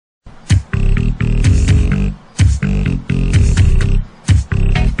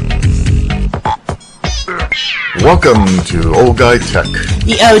Welcome to Old Guy Tech,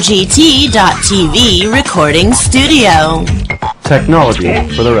 the OGT.TV recording studio. Technology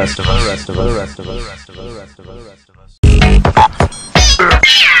for the rest of us.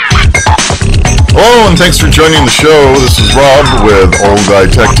 Hello, and thanks for joining the show. This is Rob with Old Guy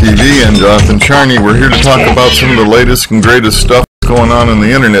Tech TV and Jonathan Charney. We're here to talk about some of the latest and greatest stuff going on the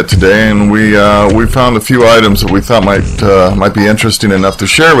internet today, and we found a few items that we thought might be interesting enough to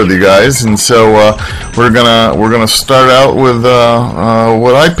share with you guys. And so we're gonna start out with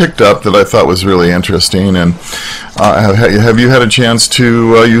what I picked up that I thought was really interesting. And have you had a chance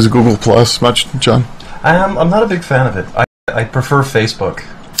to use Google Plus much, John? I'm not a big fan of it. I prefer Facebook.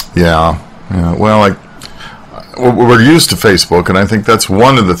 Yeah. Well, we're used to Facebook, and I think that's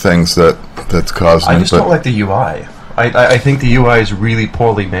one of the things that's causing it. I just don't like the UI. I think the UI is really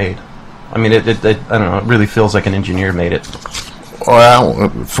poorly made. I mean, I don't know. It really feels like an engineer made it. Well,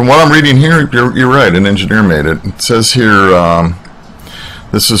 from what I'm reading here, you're right. An engineer made it. It says here,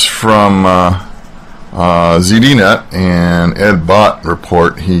 this is from ZDNet and Ed Bott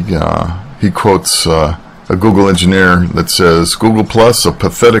report. He quotes a Google engineer that says, "Google Plus, a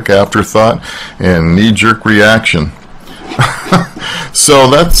pathetic afterthought and knee-jerk reaction." So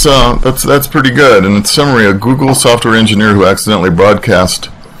that's pretty good. And in summary, a Google software engineer who accidentally broadcast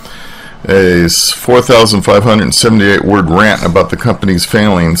a 4,578-word rant about the company's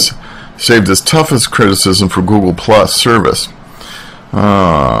failings saved his toughest criticism for Google Plus service.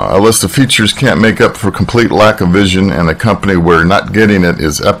 A list of features can't make up for complete lack of vision, and a company where not getting it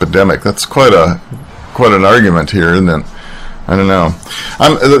is epidemic. That's quite an argument here, isn't it? I don't know.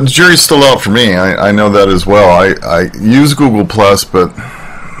 The jury's still out for me. I know that as well. I use Google Plus, but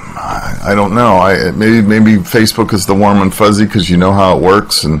I don't know. Maybe Facebook is the warm and fuzzy because you know how it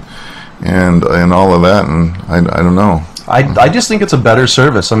works and all of that, and I don't know. I just think it's a better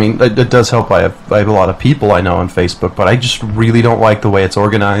service. I mean, it does help. I have a lot of people I know on Facebook, but I just really don't like the way it's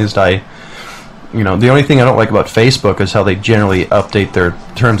organized. The only thing I don't like about Facebook is how they generally update their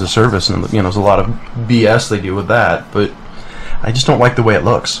terms of service, and there's a lot of BS they do with that, but I just don't like the way it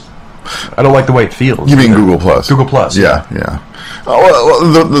looks. I don't like the way it feels. You mean Google Plus? Google Plus. Yeah. Oh,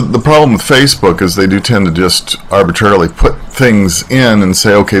 well, the problem with Facebook is they do tend to just arbitrarily put things in and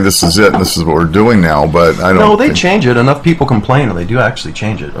say, okay, this is it, and this is what we're doing now. But I don't. No, they change it. Enough people complain, and they do actually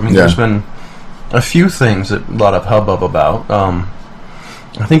change it. I mean, There's been a few things that a lot of hubbub about. I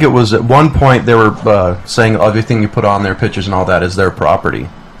think it was at one point they were saying everything you put on their pictures and all that is their property,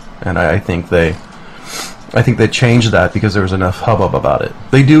 and I think they changed that because there was enough hubbub about it.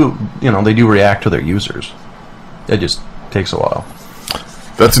 They do react to their users. It just takes a while.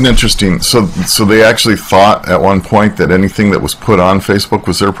 That's an interesting. So they actually thought at one point that anything that was put on Facebook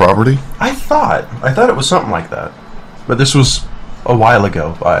was their property? I thought it was something like that, but this was a while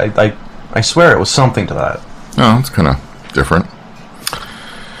ago. I swear it was something to that. Oh, it's kind of different.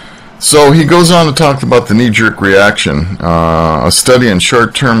 So he goes on to talk about the knee-jerk reaction. A study in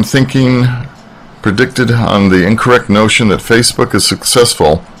short-term thinking predicted on the incorrect notion that Facebook is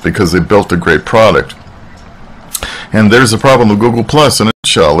successful because they built a great product. And there's a problem with Google Plus in a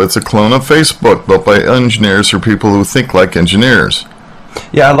nutshell. It's a clone of Facebook built by engineers for people who think like engineers.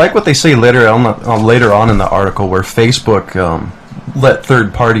 Yeah, I like what they say later on in the article where Facebook let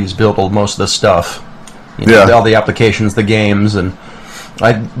third parties build most of the stuff. All the applications, the games, and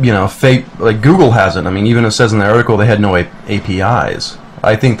like Google hasn't. I mean, even it says in the article they had no APIs.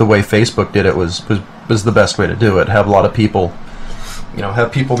 I think the way Facebook did it was the best way to do it. Have a lot of people,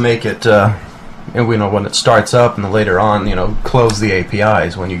 have people make it, when it starts up, and then later on, close the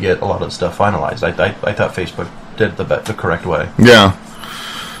APIs when you get a lot of stuff finalized. I thought Facebook did the correct way. Yeah.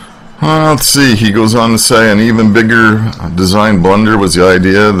 Let's see. He goes on to say an even bigger design blunder was the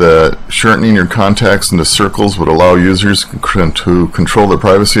idea that shortening your contacts into circles would allow users to control the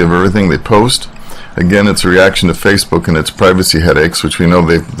privacy of everything they post. Again, it's a reaction to Facebook and its privacy headaches, which we know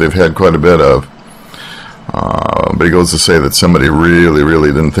they've had quite a bit of. But he goes to say that somebody really, really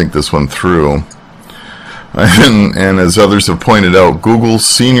didn't think this one through. And as others have pointed out, Google's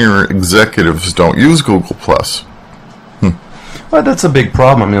senior executives don't use Google Plus. Well, that's a big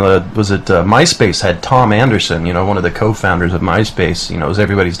problem. I mean, MySpace had Tom Anderson, one of the co-founders of MySpace, was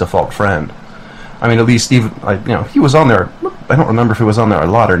everybody's default friend. I mean, at least he was on there. I don't remember if he was on there a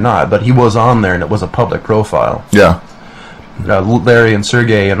lot or not, but he was on there, and it was a public profile. Yeah. Larry and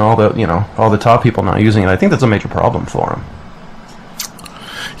Sergey and all the top people not using it. I think that's a major problem for them.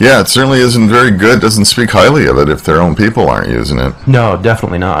 Yeah, it certainly isn't very good. Doesn't speak highly of it if their own people aren't using it. No,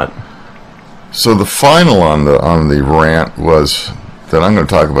 definitely not. So the final on the rant was that I'm going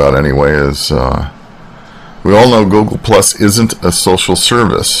to talk about anyway is we all know Google Plus isn't a social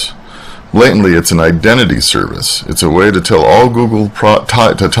service. Blatantly, it's an identity service. It's a way to tell all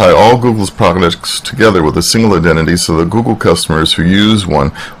tie all Google's products together with a single identity, so that Google customers who use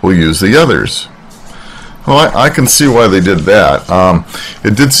one will use the others. Well, I can see why they did that.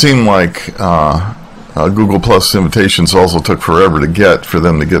 It did seem like Google Plus invitations also took forever to get for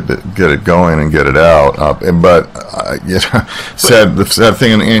them to get it going and get it out. But the sad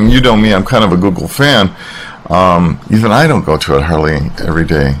thing, and you know me, I'm kind of a Google fan. Even I don't go to it hardly every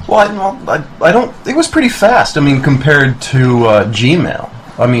day. Well, I don't. It was pretty fast. I mean, compared to Gmail.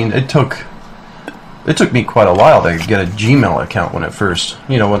 I mean, it took me quite a while to get a Gmail account when it first,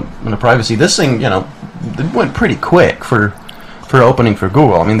 when the privacy. This thing, it went pretty quick for opening for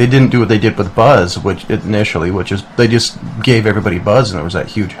Google. I mean, they didn't do what they did with Buzz, which is they just gave everybody Buzz, and there was that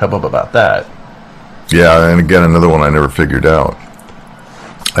huge hubbub about that. Yeah, and again, another one I never figured out.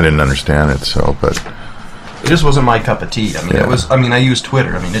 I didn't understand it, but it just wasn't my cup of tea. I mean, It was. I mean, I use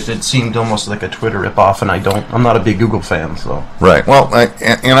Twitter. I mean, it seemed almost like a Twitter ripoff, and I'm not a big Google fan, so. Right. Well,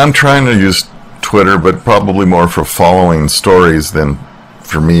 I'm trying to use Twitter, but probably more for following stories than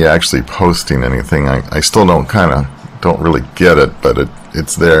for me actually posting anything. I still don't really get it, but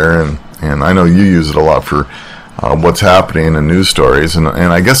it's there, and I know you use it a lot for what's happening in news stories, and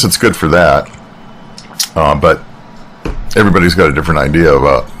I guess it's good for that. But everybody's got a different idea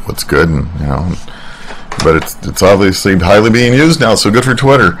about what's good, and but it's obviously highly being used now, so good for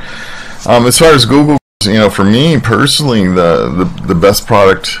Twitter. As far as Google, for me personally, the best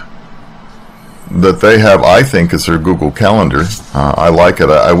product that they have, I think, is their Google Calendar. I like it.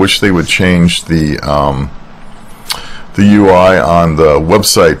 I wish they would change the UI on the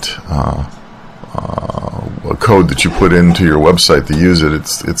website code that you put into your website to use it.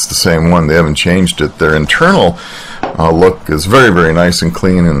 It's the same one. They haven't changed it. Their internal look is very, very nice and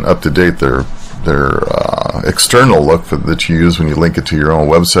clean and up to date. Their external look that you use when you link it to your own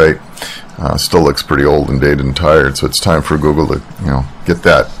website still looks pretty old and dated and tired. So it's time for Google to get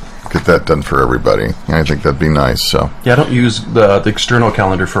that done for everybody. I think that'd be nice. So yeah, I don't use the external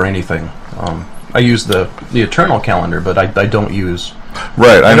calendar for anything. I use the internal calendar, but I don't use.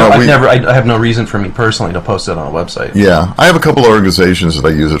 Right, I know. I have no reason for me personally to post it on a website. Yeah, I have a couple of organizations that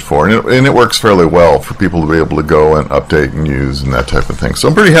I use it for, and it works fairly well for people to be able to go and update and use and that type of thing. So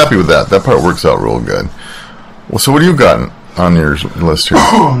I'm pretty happy with that. That part works out real good. Well, so what do you got on your list here?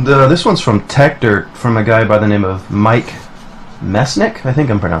 This one's from TechDirt, from a guy by the name of Mike Mesnick. I think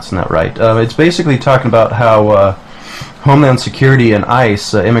I'm pronouncing that right. It's basically talking about how Homeland Security and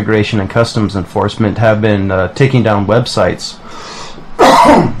ICE, Immigration and Customs Enforcement, have been taking down websites.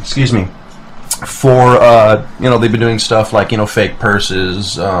 Excuse me. For they've been doing stuff like fake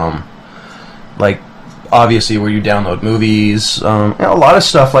purses, like obviously where you download movies, a lot of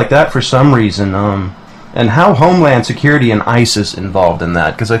stuff like that for some reason. And how Homeland Security and ICE is involved in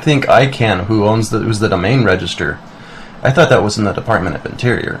that, because I think ICANN, who's the domain register, I thought that was in the Department of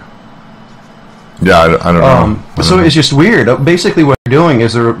Interior. Yeah, I don't know. So it's just weird. Basically, what they're doing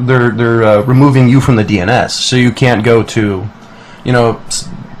is they're removing you from the DNS, so you can't go to,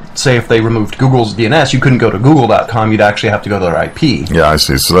 say if they removed Google's DNS, you couldn't go to Google.com. You'd actually have to go to their IP. Yeah, I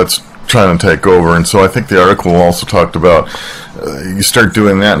see. So that's trying to take over, and so I think the article also talked about you start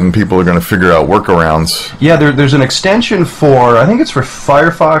doing that, and people are going to figure out workarounds. Yeah, there's an extension for, I think it's for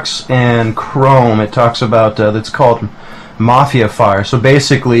Firefox and Chrome. It talks about it's called Mafia Fire. So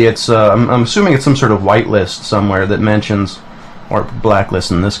basically, it's I'm assuming it's some sort of whitelist somewhere that mentions, or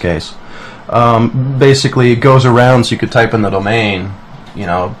blacklist in this case. Basically, it goes around, so you could type in the domain.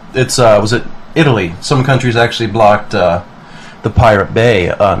 It's was it Italy? Some countries actually blocked the Pirate Bay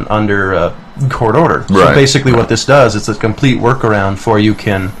under court order. Right. So basically, what this does, it's a complete workaround for you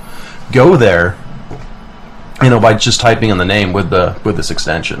can go there, by just typing in the name with this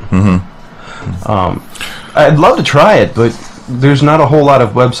extension. Mm-hmm. I'd love to try it, but there's not a whole lot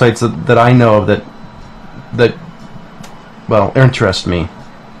of websites that I know of that interest me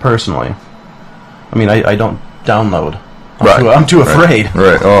personally. I mean, I don't download. I'm too afraid.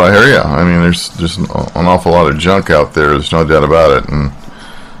 Right. Oh, I hear you. I mean, there's just an awful lot of junk out there. There's no doubt about it, and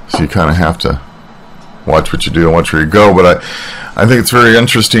so you kind of have to watch what you do and watch where you go. But I think it's very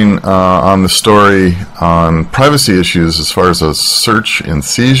interesting on the story on privacy issues as far as a search and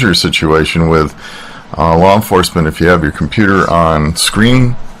seizure situation with law enforcement. If you have your computer on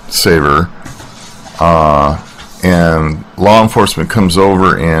screensaver and law enforcement comes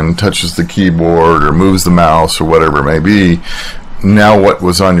over and touches the keyboard or moves the mouse or whatever it may be, now what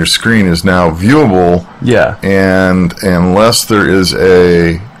was on your screen is now viewable. Yeah. And unless there is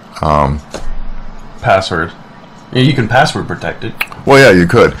a password, you can password protect it. Well, yeah, you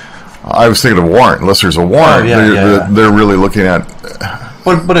could. I was thinking of warrant. Unless there's a warrant, they're really looking at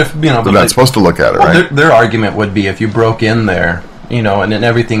But if they're not supposed to look at it, right? Their argument would be if you broke in there, and then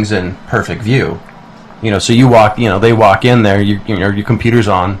everything's in perfect view, so you walk, they walk in there, your computer's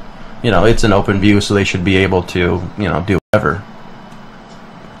on, it's an open view, so they should be able to, do whatever.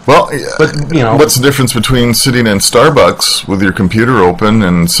 Well, but what's the difference between sitting in Starbucks with your computer open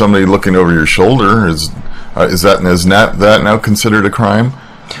and somebody looking over your shoulder? Is that now considered a crime?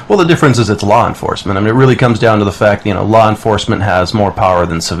 Well, the difference is it's law enforcement. I mean, it really comes down to the fact, law enforcement has more power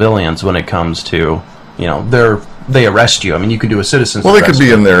than civilians when it comes to, they arrest you. I mean, you could do a citizen's arrest. Well, they could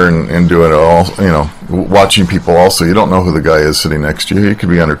be in there and do it all, watching people also. You don't know who the guy is sitting next to you. He could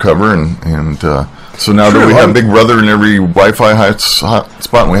be undercover, and so now do we have Big Brother in every Wi-Fi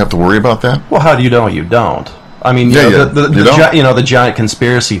hotspot, and we have to worry about that? Well, how do you know you don't? I mean, the giant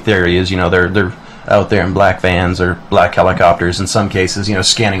conspiracy theory is, they're out there in black vans or black helicopters in some cases,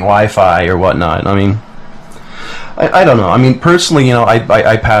 scanning Wi-Fi or whatnot. I mean, I don't know. I mean, personally,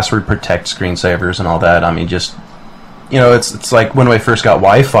 I password protect screensavers and all that. I mean, just, it's like when I first got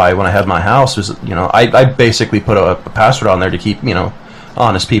Wi-Fi when I had my house, was, I basically put a password on there to keep,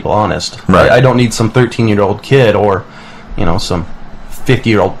 honest people honest. Right. I don't need some 13-year-old kid or, some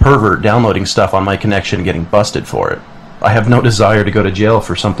 50-year-old pervert downloading stuff on my connection and getting busted for it. I have no desire to go to jail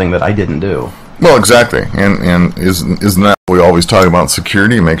for something that I didn't do. Well, exactly, and isn't that what we always talk about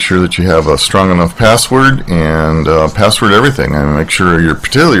security? Make sure that you have a strong enough password and password everything. I mean, make sure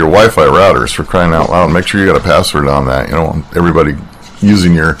particularly your Wi-Fi routers, for crying out loud, make sure you got a password on that. Everybody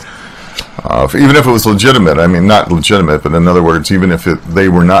using your, even if it was legitimate. I mean, not legitimate, but in other words, even if they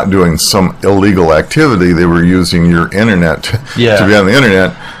were not doing some illegal activity, they were using your internet to be on the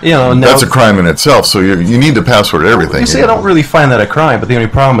internet. That's a crime in itself. So you need to password everything. You see, I don't really find that a crime, but the only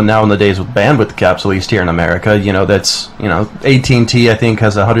problem now in the days with bandwidth caps, at least here in America, that's AT&T I think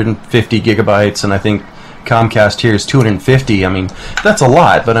has 150 gigabytes, and I think Comcast here is 250. I mean, that's a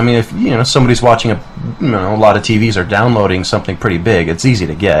lot, but I mean, if somebody's watching a lot of TVs or downloading something pretty big, it's easy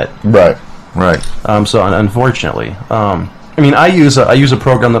to get. Right. So unfortunately, I mean, I use a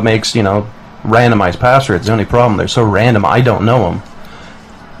program that makes randomized passwords. The only problem, they're so random, I don't know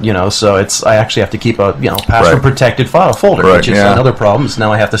them. So I actually have to keep a password protected file folder, which is another problem. So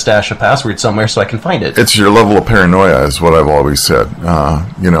now I have to stash a password somewhere so I can find it. It's your level of paranoia, is what I've always said.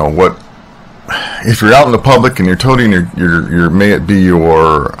 If you're out in the public and you're toting your may it be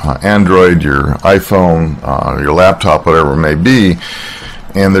your Android, your iPhone, your laptop, whatever it may be,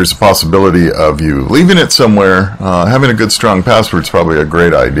 and there's a possibility of you leaving it somewhere, having a good strong password is probably a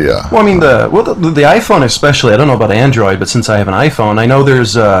great idea. Well, I mean, the iPhone especially, I don't know about Android, but since I have an iPhone, I know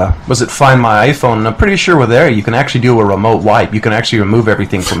there's, was it Find My iPhone, and I'm pretty sure with there you can actually do a remote wipe. You can actually remove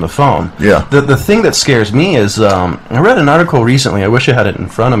everything from the phone. Yeah. The thing that scares me is, I read an article recently, I wish I had it in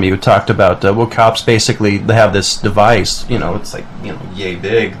front of me, who talked about, cops basically, they have this device, it's like, yay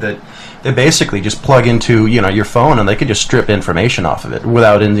big, that they basically just plug into your phone, and they could just strip information off of it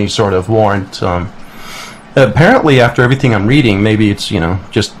without any sort of warrant. Apparently, after everything I'm reading, maybe it's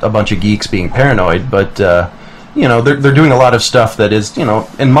just a bunch of geeks being paranoid, but they're doing a lot of stuff that is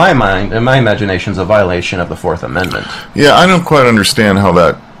in my mind, in my imagination, is a violation of the Fourth Amendment. Yeah, I don't quite understand how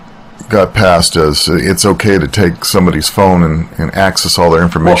that got passed as it's okay to take somebody's phone and access all their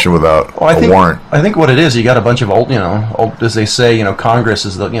information without a warrant. I think what it is, you got a bunch of old, as they say, Congress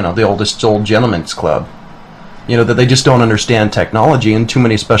is the oldest old gentleman's club. That they just don't understand technology, and too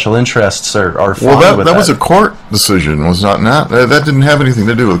many special interests are fine with that. Well, that was a court decision, was not? That didn't have anything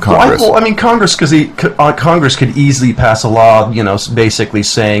to do with Congress. Well, I mean, Congress could easily pass a law, basically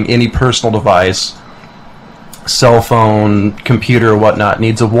saying any personal device, cell phone, computer, or whatnot,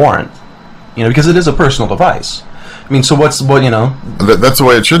 needs a warrant. Because it is a personal device. I mean, so that's the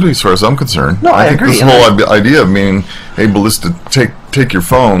way it should be, as far as I'm concerned. No, I agree. This whole idea of being able to take your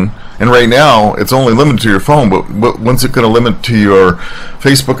phone, and right now it's only limited to your phone, but when's it going to limit to your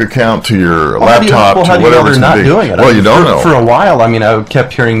Facebook account, to your laptop, to whatever it's going to be? Doing it? Well, you don't know. For a while, I mean, I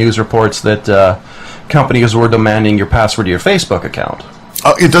kept hearing news reports that companies were demanding your password to your Facebook account.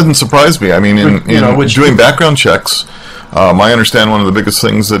 It doesn't surprise me. I mean, in doing background checks, I understand one of the biggest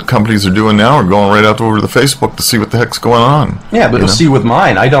things that companies are doing now are going right out over to the Facebook to see what the heck's going on. Yeah, but see, with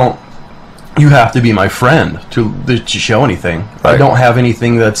mine, you have to be my friend to show anything. Right. I don't have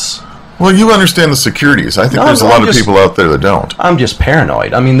anything that's... Well, you understand the securities. I think there's a lot of people out there that don't. I'm just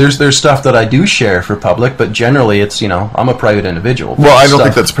paranoid. I mean, there's stuff that I do share for public, but generally it's, I'm a private individual. Well, I don't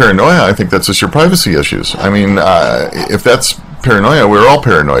think that's paranoia. I think that's just your privacy issues. I mean, if that's paranoia, we're all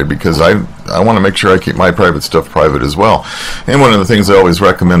paranoid, because I I want to make sure I keep my private stuff private as well. And one of the things I always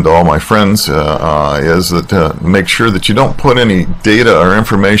recommend to all my friends is that make sure that you don't put any data or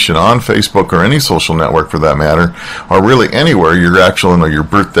information on Facebook or any social network for that matter, or really anywhere, your actual, your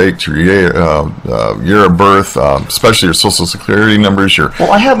birth date, your year of birth, especially your social security numbers.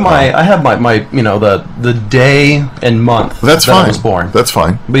 Well, I have my the day and month that I was born. That's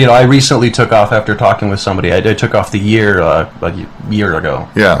fine. But I recently took off after talking with somebody. I took off the year a year ago.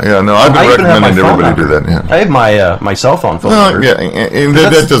 Yeah. No, I've been recommending everybody do that. Yeah. I have my cell phone number. Yeah, and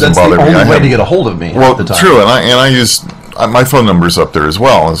that doesn't bother me. That's the only way to get a hold of me. Well, at the time. True, and I use my phone number's up there as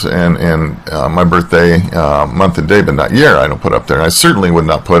well, and my birthday, month and day, but not year. I don't put up there. And I certainly would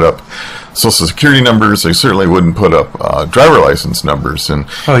not put up social security numbers. I certainly wouldn't put up driver license numbers. And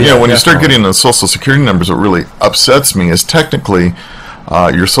when you start getting the social security numbers, what really upsets me is technically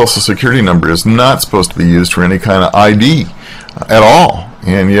your social security number is not supposed to be used for any kind of ID at all,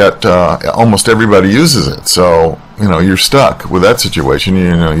 and yet almost everybody uses it. So you're stuck with that situation.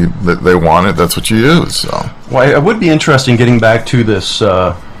 They want it. That's what you use. So. Well, it would be interesting getting back to this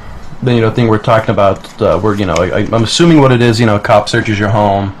thing we're talking about. Where I'm assuming what it is. A cop searches your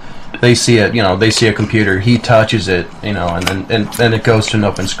home. They see it. They see a computer. He touches it. And then it goes to an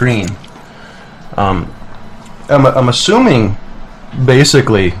open screen. I'm assuming.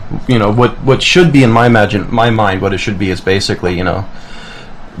 Basically, what should be in my mind, what it should be is basically,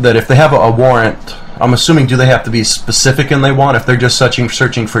 that if they have a warrant, I'm assuming, do they have to be specific in they want? If they're just searching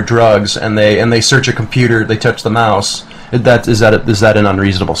for drugs and they search a computer, they touch the mouse, is that an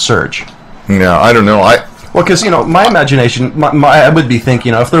unreasonable search? Yeah, I don't know. Well, because my imagination, I would be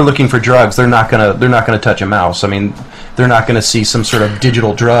thinking, if they're looking for drugs, they're not gonna touch a mouse. I mean, they're not going to see some sort of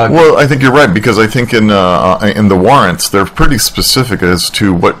digital drug. Well, I think you're right, because I think in the warrants, they're pretty specific as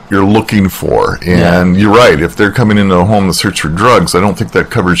to what you're looking for. And you're right, if they're coming into a home to search for drugs, I don't think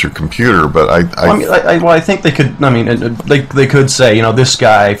that covers your computer. But I think they could. I mean, they could say, this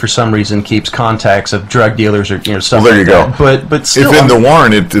guy for some reason keeps contacts of drug dealers or stuff. Well, there you go. But still, if in the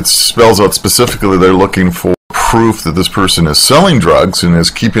warrant it spells out specifically they're looking for proof that this person is selling drugs and is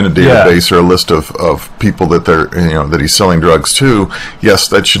keeping a database or a list of people that they're that he's selling drugs to, yes,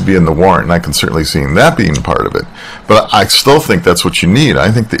 that should be in the warrant, and I can certainly see that being part of it. But I still think that's what you need.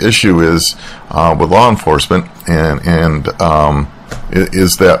 I think the issue is with law enforcement and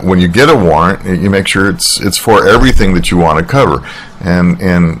is that when you get a warrant, you make sure it's for everything that you want to cover,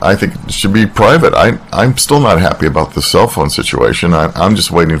 and I think it should be private. I'm still not happy about the cell phone situation. I'm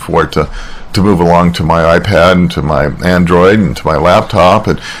just waiting for it to move along to my iPad and to my Android and to my laptop,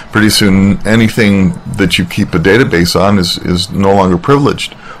 and pretty soon anything that you keep a database on is no longer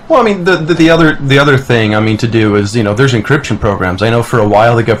privileged. Well, I mean, the other thing to do is there's encryption programs. I know for a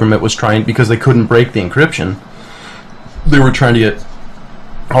while the government was trying, because they couldn't break the encryption, they were trying to get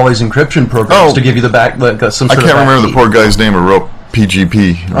all these encryption programs to give you some sort of I can't remember the poor guy's name who wrote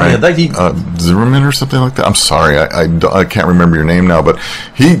PGP, right? Oh, yeah, Zimmerman or something like that. I'm sorry, I can't remember your name now, but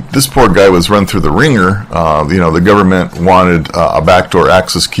this poor guy was run through the ringer. The government wanted a backdoor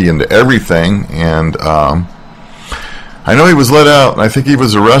access key into everything, and I know he was let out, and I think he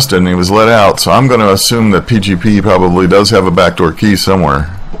was arrested, and he was let out, so I'm going to assume that PGP probably does have a backdoor key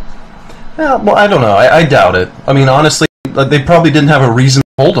somewhere. Yeah, well, I don't know. I doubt it. I mean, honestly, they probably didn't have a reason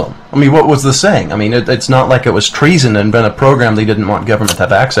to hold him. I mean, what was the saying? I mean, it's not like it was treason and been a program they didn't want government to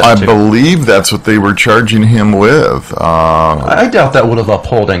have access to. I believe that's what they were charging him with. I doubt that would have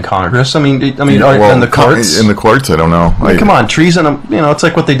upheld in Congress. I mean, in the courts. In the courts, I don't know. I mean, come on, treason. It's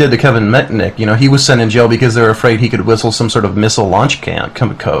like what they did to Kevin Mitnick. He was sent in jail because they were afraid he could whistle some sort of missile launch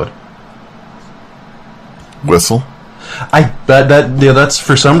code. Whistle? I bet that's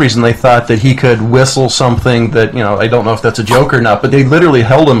for some reason they thought that he could whistle something that I don't know if that's a joke or not, but they literally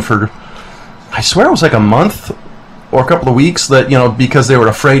held him for, I swear it was like a month or a couple of weeks, that because they were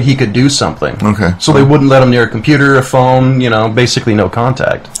afraid he could do something. Okay. So they wouldn't let him near a computer, a phone, basically no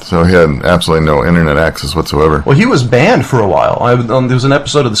contact. So he had absolutely no internet access whatsoever. Well, he was banned for a while. There was an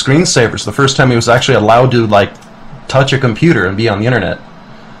episode of The Screensavers, the first time he was actually allowed to touch a computer and be on the internet.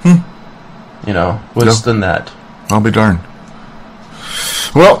 Worse than that. I'll be darned.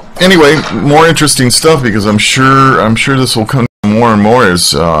 Well, anyway, more interesting stuff, because I'm sure this will come more and more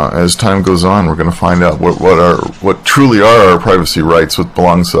as time goes on. We're going to find out what truly are our privacy rights, what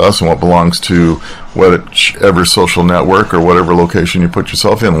belongs to us, and what belongs to whatever social network or whatever location you put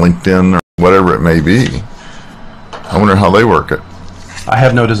yourself in, LinkedIn or whatever it may be. I wonder how they work it. I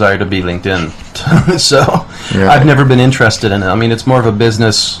have no desire to be LinkedIn, so I've never been interested in it. I mean, it's more of a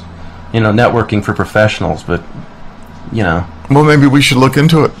business, networking for professionals, but. Well, maybe we should look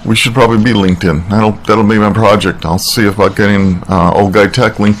into it. We should probably be LinkedIn. That'll be my project. I'll see about getting Old Guy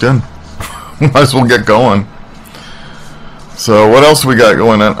Tech LinkedIn. Might as well get going. So what else we got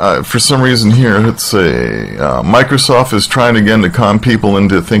going on? For some reason here, let's see. Microsoft is trying again to con people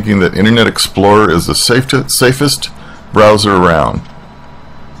into thinking that Internet Explorer is the safest browser around.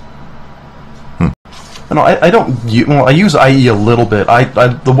 No, I don't. Well, I use IE a little bit.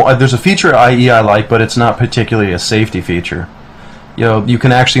 There's a feature of IE I like, but it's not particularly a safety feature. You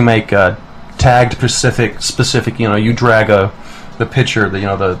can actually make tagged specific. You drag the picture,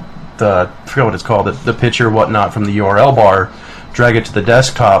 the I forget what it's called, the picture whatnot from the URL bar, drag it to the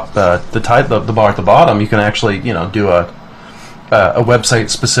desktop. The bar at the bottom, you can actually do a website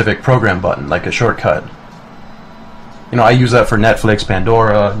specific program button, like a shortcut. I use that for Netflix,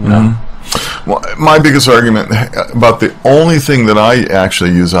 Pandora. Well, my biggest argument about the only thing that I actually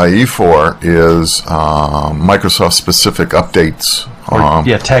use IE for is Microsoft specific updates.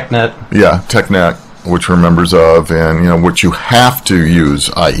 TechNet. Yeah, TechNet, which we're members of, and which you have to use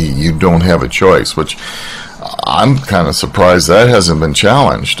IE. You don't have a choice, which I'm kind of surprised that hasn't been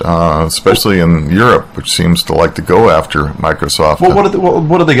challenged, especially in Europe, which seems to like to go after Microsoft. Well,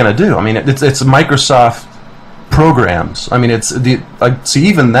 what are they going to do? I mean, it's Microsoft programs. I mean,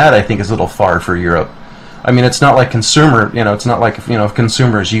 even that I think is a little far for Europe. I mean, it's not like consumer. It's not like if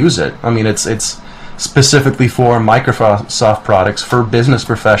consumers use it. I mean, it's specifically for Microsoft products for business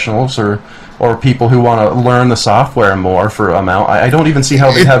professionals or people who want to learn the software more for amount. I don't even see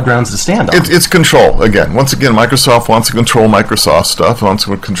how they have grounds to stand on. It's control again. Once again, Microsoft wants to control Microsoft stuff. Wants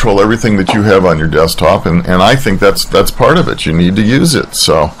to control everything that you have on your desktop, and I think that's part of it. You need to use it.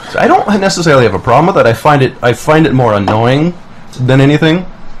 So I don't necessarily have a problem with that. I find it more annoying than anything.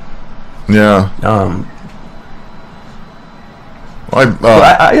 Yeah. I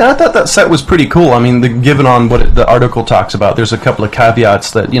thought that set was pretty cool. I mean, given on what the article talks about, there's a couple of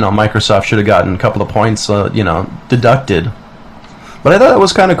caveats that Microsoft should have gotten a couple of points deducted. But I thought that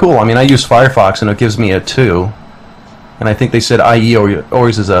was kind of cool. I mean, I use Firefox and it gives me a 2, and I think they said IE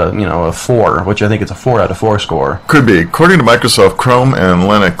always is a 4, which I think it's a 4 out of 4 score. Could be. According to Microsoft, Chrome and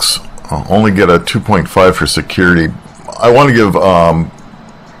Linux only get a 2.5 for security. I want to give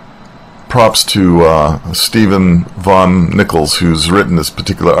props to Stephen Von Nichols, who's written this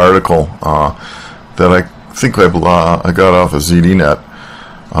particular article that I think I got off of ZDNet,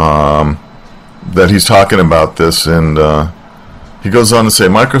 that he's talking about this, and he goes on to say,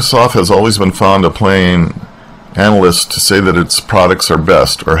 Microsoft has always been fond of playing analysts to say that its products are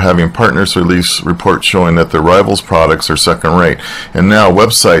best, or having partners release reports showing that their rivals' products are second rate, and now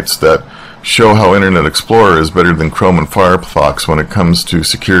websites that show how Internet Explorer is better than Chrome and Firefox when it comes to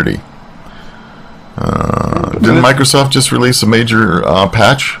security. Didn't Microsoft just release a major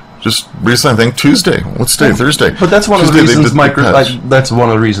patch just recently? I think Tuesday. What's today? Thursday. But that's one of the reasons that's one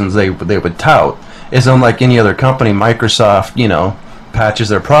of the reasons they would tout is, unlike any other company, Microsoft patches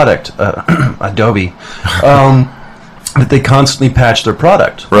their product. Adobe. That they constantly patch their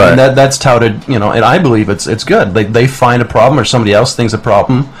product, right? And that's touted, and I believe it's good. They find a problem, or somebody else thinks a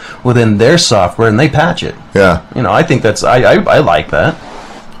problem within their software, and they patch it. Yeah. I think that's I like that.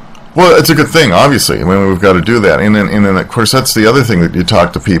 Well, it's a good thing, obviously. I mean, we've got to do that, and then of course that's the other thing that you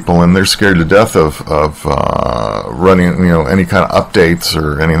talk to people, and they're scared to death of running any kind of updates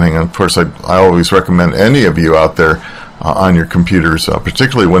or anything. And of course, I always recommend any of you out there on your computers,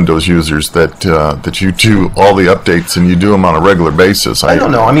 particularly Windows users, that you do all the updates and you do them on a regular basis. I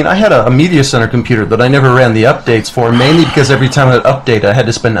don't know. I mean, I had a Media Center computer that I never ran the updates for, mainly because every time I'd update, I had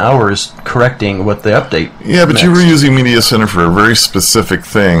to spend hours correcting what the update. Yeah, but you were using Media Center for a very specific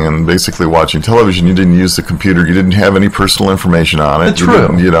thing, and basically watching television. You didn't use the computer. You didn't have any personal information on it.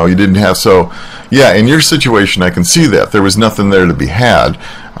 True. You didn't have. So, yeah, in your situation, I can see that there was nothing there to be had,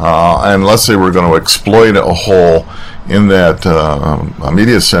 unless they were going to exploit a hole in that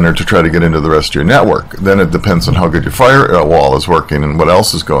Media Center to try to get into the rest of your network. Then it depends on how good your firewall is working and what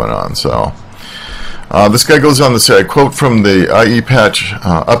else is going on. So this guy goes on to say, I quote from the IE patch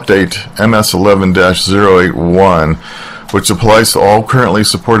update MS11-081, which applies to all currently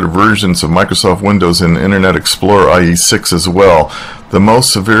supported versions of Microsoft Windows and Internet Explorer IE6 as well. The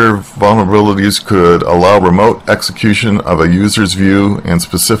most severe vulnerabilities could allow remote execution of a user's view and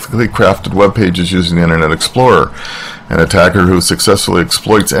specifically crafted web pages using Internet Explorer. An attacker who successfully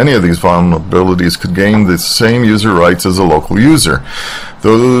exploits any of these vulnerabilities could gain the same user rights as a local user.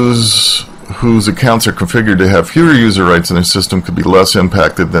 Those whose accounts are configured to have fewer user rights in their system could be less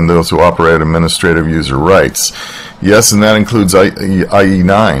impacted than those who operate administrative user rights. Yes, and that includes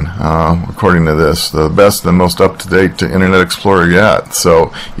IE9, according to this, the best and most up-to-date Internet Explorer yet.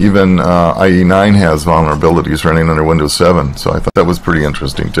 So even IE9 has vulnerabilities running under Windows 7. So I thought that was pretty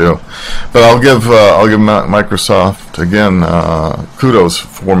interesting too. But I'll give Microsoft again kudos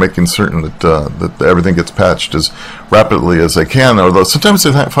for making certain that that everything gets patched as rapidly as they can. Although sometimes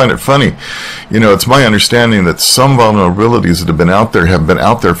I find it funny, it's my understanding that some vulnerabilities that have been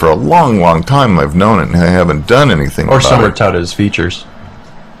out there for a long, long time. I've known it and I haven't done anything. Or some are touted as features.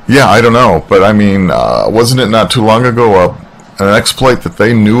 Yeah, I don't know, but I mean, wasn't it not too long ago an exploit that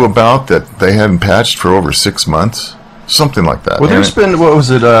they knew about that they hadn't patched for over 6 months, something like that? Well, there's been what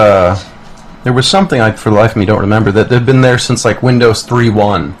was it? There was something I, for the life of me, don't remember that had been there since like Windows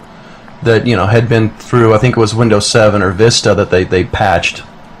 3.1 that had been through. I think it was Windows 7 or Vista that they patched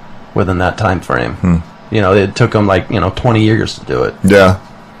within that time frame. It took them like 20 years to do it. Yeah.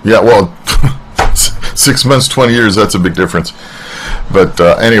 Well. 6 months, 20 years, that's a big difference. But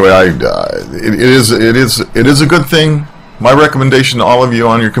anyway, it is a good thing. My recommendation to all of you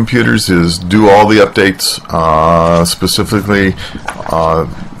on your computers is do all the updates, specifically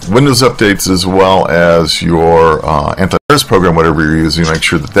Windows updates, as well as your antivirus program, whatever you're using. Make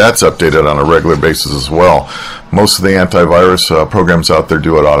sure that that's updated on a regular basis as well. Most of the antivirus programs out there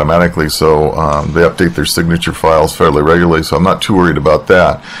do it automatically, so they update their signature files fairly regularly, so I'm not too worried about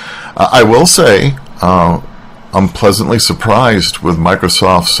that. I will say I'm pleasantly surprised with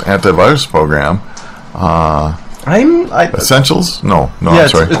Microsoft's antivirus program. Essentials? No, yeah, I'm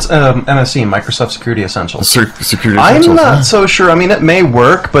sorry. It's MSE, Microsoft Security Essentials. Security Essentials. I'm not yeah. so sure. I mean, it may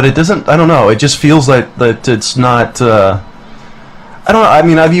work, but it doesn't. I don't know. It just feels like that it's not. I don't know. I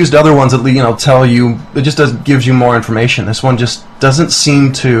mean, I've used other ones that tell you. It just gives you more information. This one just doesn't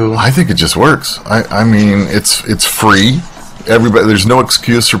seem to. I think it just works. I mean, it's free. There's no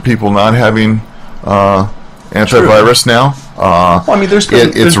excuse for people not having antivirus now. Well, I mean,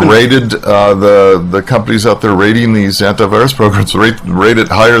 it's rated. The companies out there rating these antivirus programs rate it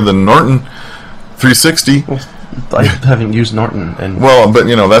higher than Norton 360. Well, I haven't used Norton, and but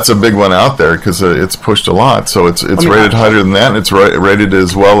that's a big one out there because it's pushed a lot. So it's rated higher than that. And it's rated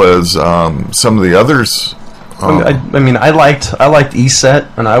as well as some of the others. I liked ESET,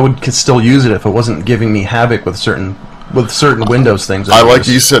 and I would still use it if it wasn't giving me havoc with certain Windows things. I like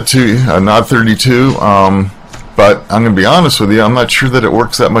ESET too, not 32. But I'm going to be honest with you, I'm not sure that it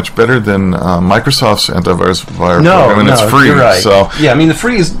works that much better than Microsoft's antivirus program, and it's free. You're right. So yeah, I mean the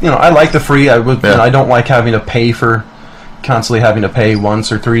free is, I like the free. I don't like having to pay constantly having to pay once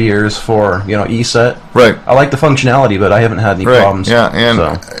or 3 years for ESET. Right. I like the functionality, but I haven't had any problems. Yeah, and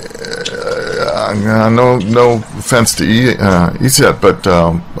no offense to ESET, but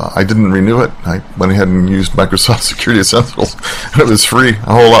I didn't renew it. I went ahead and used Microsoft Security Essentials, and it was free.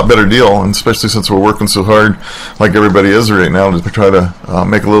 A whole lot better deal, and especially since we're working so hard, like everybody is right now, to try to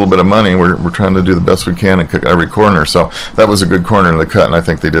make a little bit of money. We're trying to do the best we can and cut every corner. So that was a good corner in the cut, and I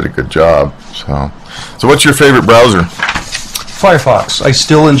think they did a good job. So what's your favorite browser? Firefox. I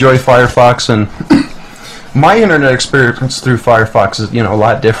still enjoy Firefox, and my internet experience through Firefox is a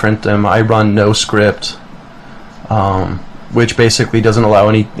lot different. I run NoScript, which basically doesn't allow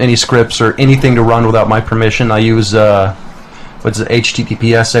any scripts or anything to run without my permission. I use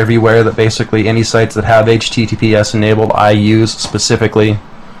HTTPS everywhere. That basically any sites that have HTTPS enabled, I use specifically.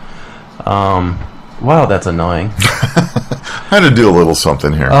 Wow, that's annoying. I had to do a little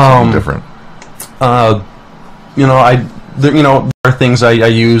something here, different. There are things I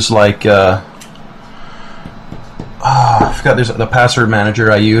use like I forgot. There's the password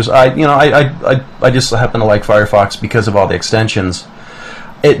manager I use. I just happen to like Firefox because of all the extensions.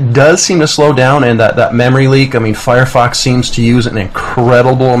 It does seem to slow down, and that memory leak. I mean, Firefox seems to use an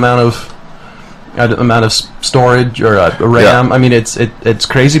incredible amount of storage or RAM. Yeah. I mean, it's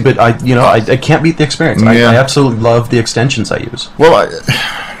crazy, but I can't beat the experience. I absolutely love the extensions I use. Well,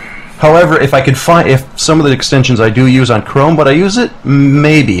 however, if I could find some of the extensions I do use on Chrome, but I use it,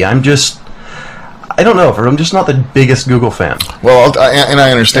 maybe I don't know. I'm just not the biggest Google fan. Well, and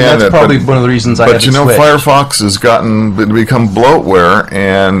I understand that's probably one of the reasons I had to switch. Firefox has become bloatware,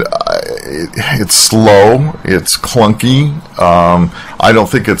 and it's slow. It's clunky. I don't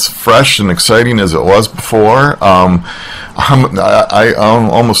think it's fresh and exciting as it was before. I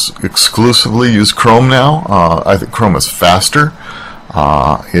almost exclusively use Chrome now. I think Chrome is faster.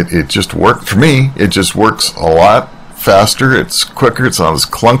 It just worked for me. It just works a lot faster, it's quicker, it's not as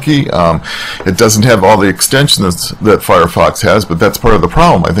clunky. It doesn't have all the extensions that Firefox has, but that's part of the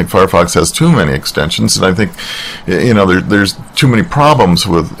problem. I think Firefox has too many extensions, and I think there's too many problems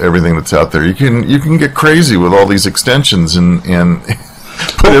with everything that's out there. You can get crazy with all these extensions and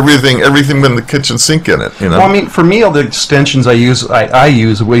put everything in the kitchen sink in it. Well, I mean, for me, all the extensions I use,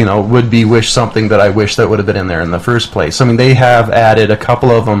 would be something that I wish that would have been in there in the first place. I mean, they have added a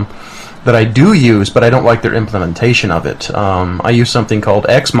couple of them that I do use, but I don't like their implementation of it. I use something called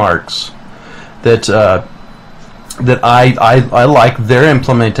Xmarks that I like their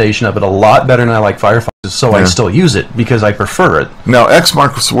implementation of it a lot better than I like Firefox, so I still use it because I prefer it. Now,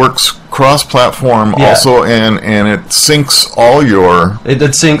 Xmarks works cross-platform also, and it syncs all your it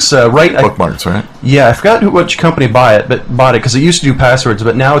syncs bookmarks, right? Yeah, I forgot which company bought it because it used to do passwords,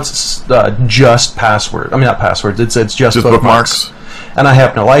 but now it's just password. I mean, not passwords. It's just bookmarks. And I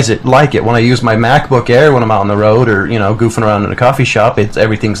happen to like it when I use my MacBook Air when I'm out on the road or goofing around in a coffee shop.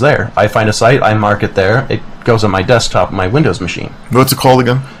 Everything's there. I find a site, I mark it there. It goes on my desktop on my Windows machine. What's it called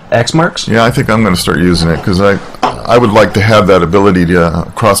again? Xmarks. Yeah, I think I'm going to start using it because I would like to have that ability to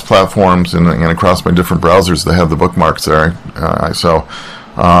cross platforms and across my different browsers to have the bookmarks there. So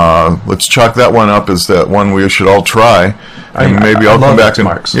let's chalk that one up as that one we should all try. And maybe I'll come back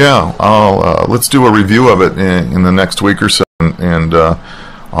Xmarks. Let's do a review of it in the next week or so. And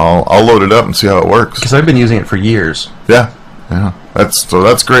I'll load it up and see how it works. Because I've been using it for years. Yeah.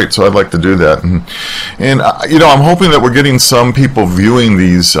 That's great. So I'd like to do that, and I'm hoping that we're getting some people viewing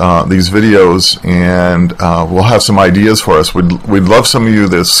these videos, and we'll have some ideas for us. We'd love some of you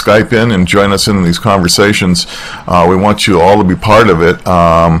to Skype in and join us in these conversations. We want you all to be part of it.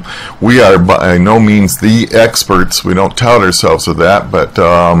 We are by no means the experts. We don't tout ourselves with that, but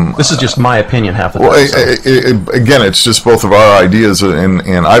this is just my opinion half the time. Well, again, it's just both of our ideas,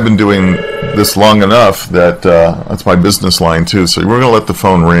 and I've been doing this long enough that that's my business line too. So we're going to let the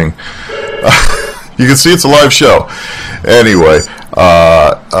phone ring. You can see it's a live show. Anyway,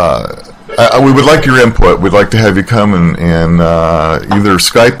 we would like your input. We'd like to have you come and either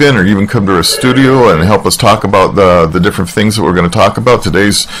Skype in or even come to our studio and help us talk about the different things that we're going to talk about.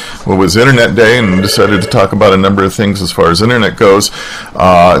 Today's was Internet Day, and decided to talk about a number of things as far as Internet goes.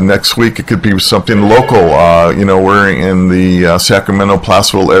 Next week it could be something local. We're in the Sacramento,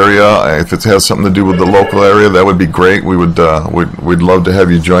 Placerville area. If it has something to do with the local area, that would be great. We'd love to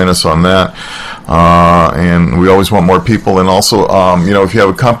have you join us on that. And we always want more people. And also, if you have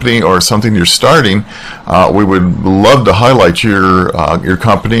a company or something you're starting, we would love to highlight your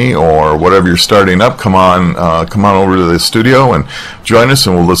company or whatever you're starting up. Come on over to the studio and join us,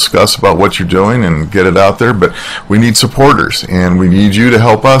 and we'll discuss about what you're doing and get it out there. But we need supporters, and we need you to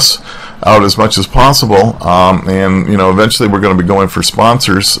help us out as much as possible. And eventually we're going to be going for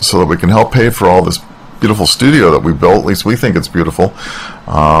sponsors so that we can help pay for all this beautiful studio that we built. At least we think it's beautiful.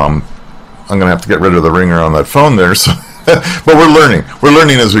 I'm going to have to get rid of the ringer on that phone there. So, but we're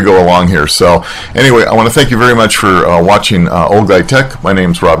learning as we go along here. So anyway, I want to thank you very much for watching Old Guy Tech. My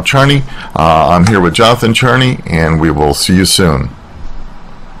name's Rob Charney. I'm here with Jonathan Charney, and we will see you soon.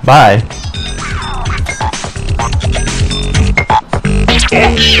 Bye.